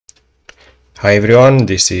Hi everyone,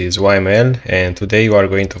 this is YML and today we are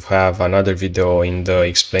going to have another video in the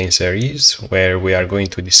Explain series where we are going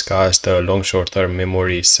to discuss the long short-term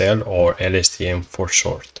memory cell, or LSTM for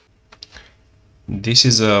short. This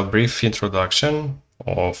is a brief introduction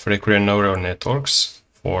of recurrent neural networks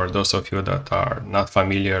for those of you that are not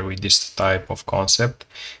familiar with this type of concept.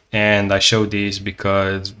 And I show this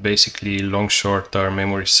because basically long short-term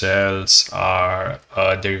memory cells are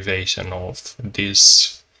a derivation of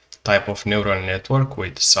this type of neural network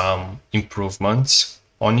with some improvements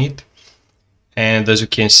on it. And as you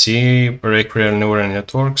can see, recurrent neural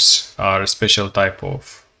networks are a special type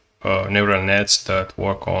of neural nets that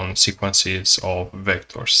work on sequences of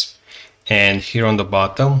vectors. And here on the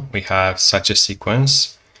bottom, we have such a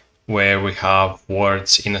sequence where we have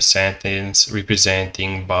words in a sentence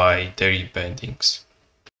representing by their embeddings.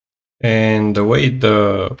 And the way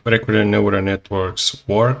the recurrent neural networks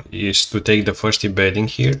work is to take the first embedding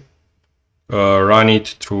here, run it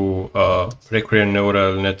through a recurrent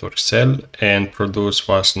neural network cell and produce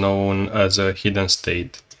what's known as a hidden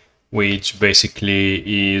state, which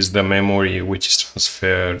basically is the memory which is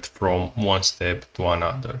transferred from one step to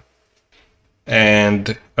another.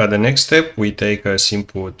 And at the next step, we take as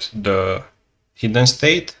input the hidden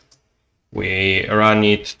state. We run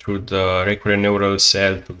it through the recurrent neural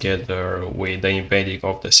cell together with the embedding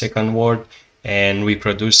of the second word, and we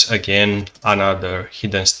produce again another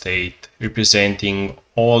hidden state representing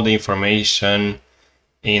all the information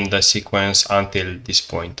in the sequence until this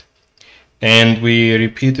point. And we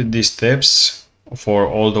repeated these steps for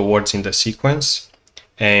all the words in the sequence,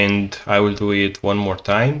 and I will do it one more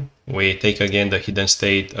time. We take again the hidden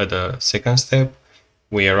state at the second step.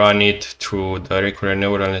 We run it through the recurrent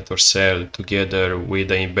neural network cell together with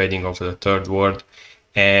the embedding of the third word,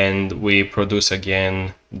 and we produce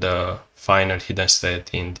again the final hidden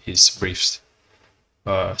state in this brief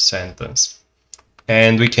sentence.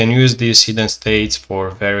 And we can use these hidden states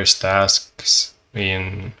for various tasks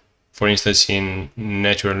for instance, in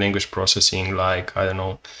natural language processing, like, I don't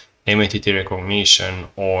know, name entity recognition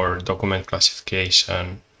or document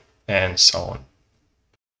classification and so on.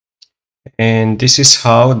 And this is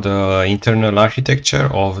how the internal architecture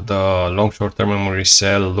of the long short-term memory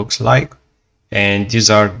cell looks like. And these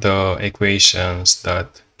are the equations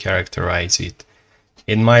that characterize it.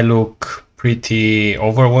 It might look pretty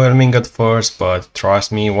overwhelming at first, but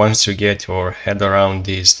trust me, once you get your head around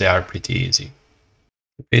this, they are pretty easy.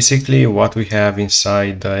 Basically, what we have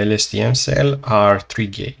inside the LSTM cell are three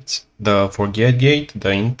gates: the forget gate,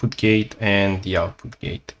 the input gate, and the output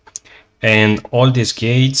gate. And all these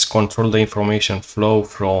gates control the information flow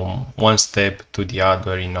from one step to the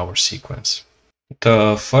other in our sequence.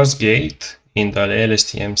 The first gate in the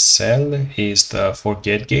LSTM cell is the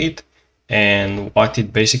forget gate, and what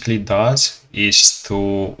it basically does is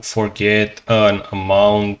to forget an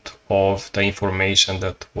amount of the information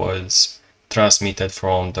that was transmitted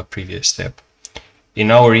from the previous step.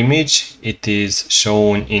 In our image, it is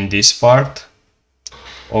shown in this part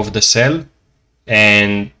of the cell,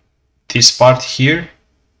 and this part here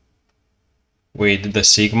with the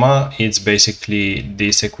sigma, it's basically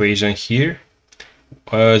this equation here.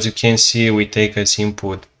 As you can see, we take as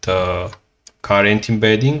input the current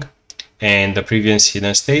embedding and the previous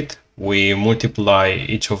hidden state. We multiply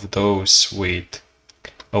each of those with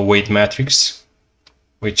a weight matrix,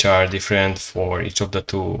 which are different for each of the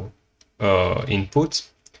two inputs.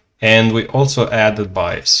 And we also add the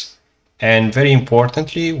bias. And very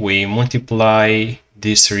importantly, we multiply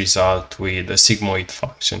this result with a sigmoid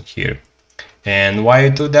function here. And why I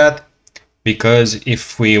do that? Because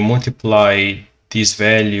if we multiply these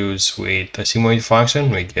values with a sigmoid function,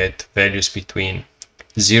 we get values between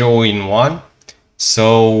 0 and 1.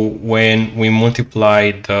 So when we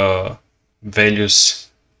multiply the values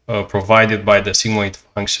provided by the sigmoid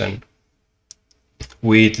function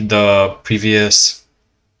with the previous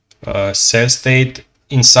cell state,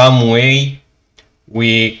 in some way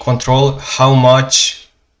we control how much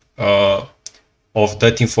of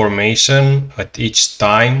that information at each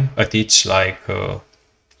time, at each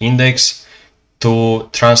index, to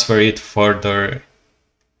transfer it further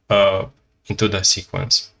into the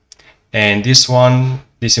sequence. And this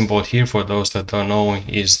symbol here, for those that don't know,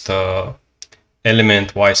 is the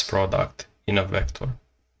element-wise product in a vector.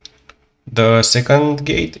 The second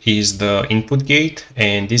gate is the input gate,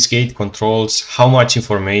 and this gate controls how much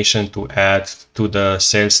information to add to the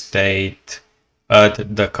cell state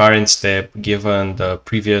at the current step given the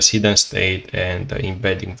previous hidden state and the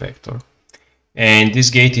embedding vector. And this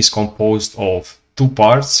gate is composed of two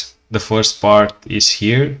parts. The first part is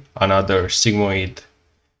here, another sigmoid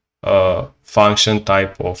function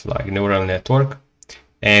type of neural network.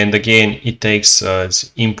 And again, it takes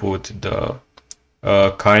as input the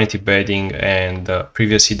current embedding and the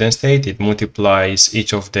previous hidden state. It multiplies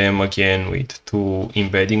each of them again with two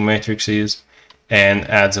embedding matrices and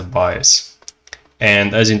adds a bias.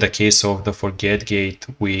 And as in the case of the forget gate,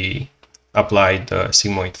 we applied the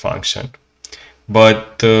sigmoid function.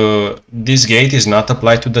 But this gate is not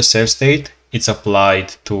applied to the cell state, it's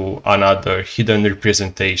applied to another hidden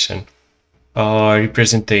representation.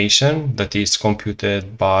 Representation that is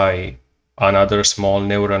computed by another small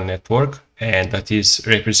neural network and that is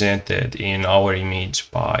represented in our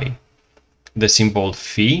image by the symbol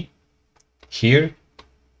phi here.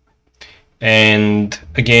 And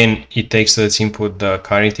again, it takes as input the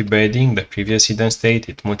current embedding, the previous hidden state,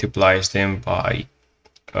 it multiplies them by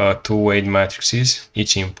two weight matrices,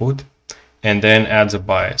 each input, and then adds a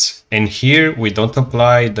bias. And here we don't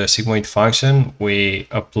apply the sigmoid function, we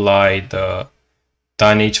apply the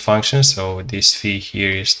tanh function. So this phi here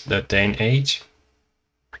is the tanh.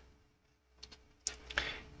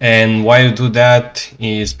 And why you do that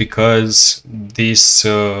is because this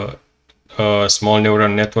small neural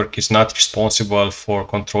network is not responsible for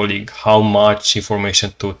controlling how much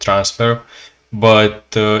information to transfer, but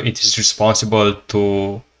it is responsible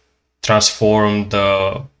to transform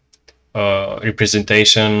the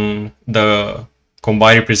representation, the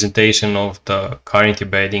combined representation of the current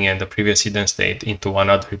embedding and the previous hidden state into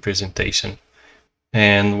another representation.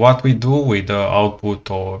 And what we do with the output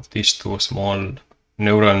of these two small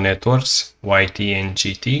neural networks, YT and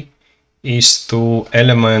GT, is to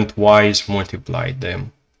element-wise multiply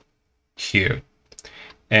them here.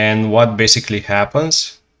 And what basically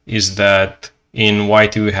happens is that in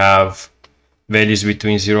YT we have values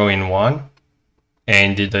between 0 and 1,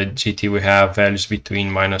 and in the GT we have values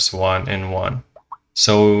between -1 and 1.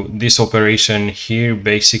 So this operation here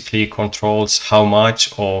basically controls how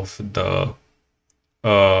much of the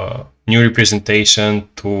new representation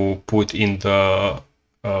to put in the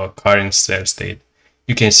current cell state.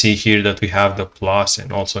 You can see here that we have the plus,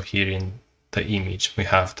 and also here in the image we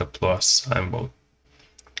have the plus symbol.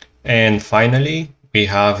 And finally, we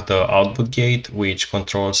have the output gate, which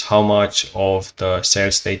controls how much of the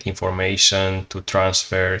cell state information to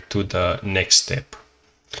transfer to the next step.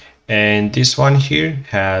 And this one here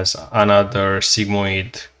has another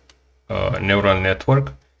sigmoid neural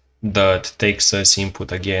network that takes as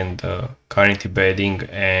input again the current embedding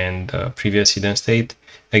and the previous hidden state.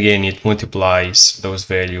 Again, it multiplies those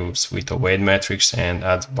values with a weight matrix and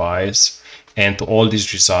adds bias. And to all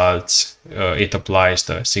these results, it applies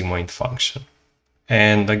the sigmoid function.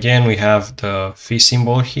 And again, we have the phi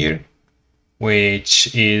symbol here,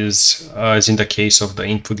 which is, as in the case of the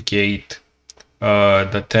input gate,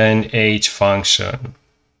 the tanh function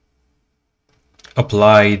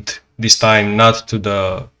applied this time not to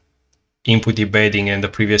the input embedding and the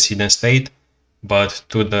previous hidden state, but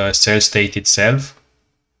to the cell state itself.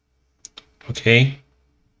 Okay.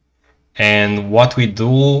 And what we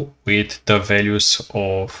do with the values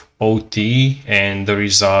of OT and the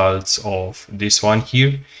results of this one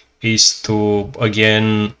here is to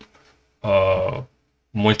again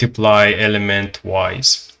multiply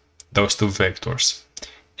element-wise those two vectors.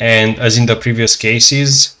 And as in the previous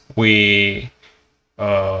cases, we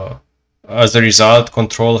as a result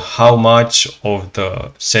control how much of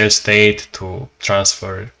the cell state to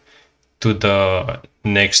transfer to the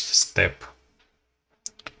next step.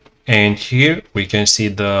 And here we can see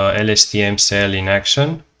the LSTM cell in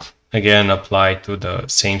action, again applied to the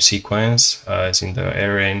same sequence as in the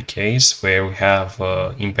RNN case, where we have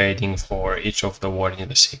embedding for each of the words in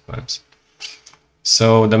the sequence.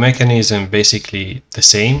 So the mechanism basically the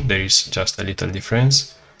same, there is just a little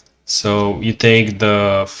difference. So you take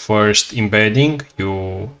the first embedding,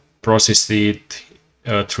 you process it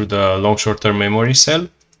through the long short-term memory cell,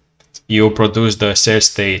 you produce the cell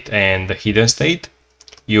state and the hidden state,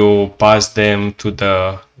 you pass them to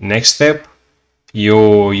the next step,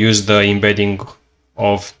 you use the embedding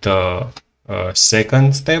of the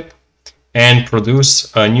second step and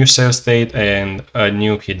produce a new cell state and a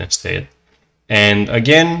new hidden state. And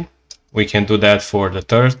again, we can do that for the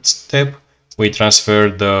third step. We transfer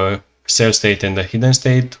the cell state and the hidden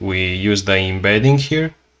state, we use the embedding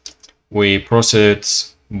here, we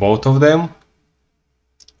process both of them,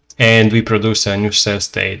 and we produce a new cell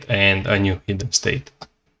state and a new hidden state.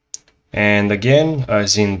 And again,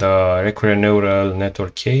 as in the recurrent neural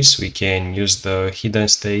network case, we can use the hidden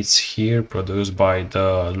states here produced by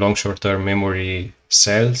the long short-term memory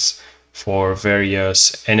cells for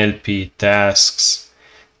various NLP tasks,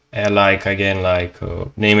 like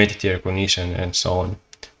name entity recognition and so on.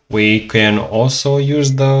 We can also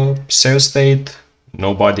use the cell state.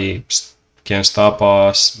 Nobody can stop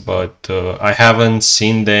us, but I haven't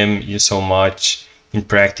seen them use so much in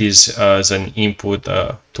practice as an input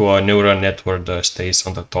to a neural network that stays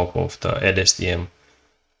on the top of the LSTM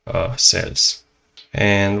cells.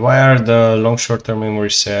 And why are the long short-term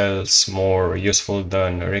memory cells more useful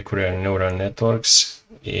than recurrent neural networks?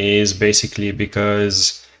 Is basically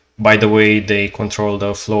because, by the way, they control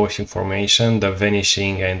the flow of information, the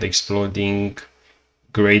vanishing and exploding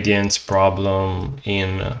gradients problem in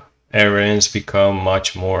RNNs become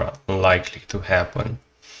much more unlikely to happen.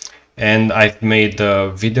 And I've made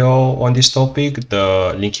a video on this topic.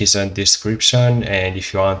 The link is in the description, and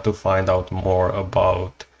if you want to find out more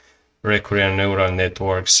about recurrent neural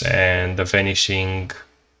networks and the vanishing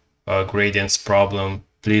gradients problem,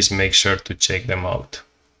 please make sure to check them out.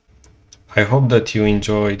 I hope that you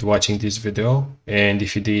enjoyed watching this video, and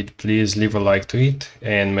if you did, please leave a like to it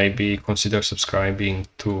and maybe consider subscribing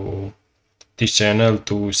to this channel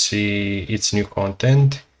to see its new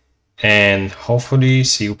content, and hopefully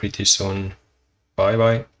see you pretty soon. Bye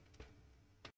bye.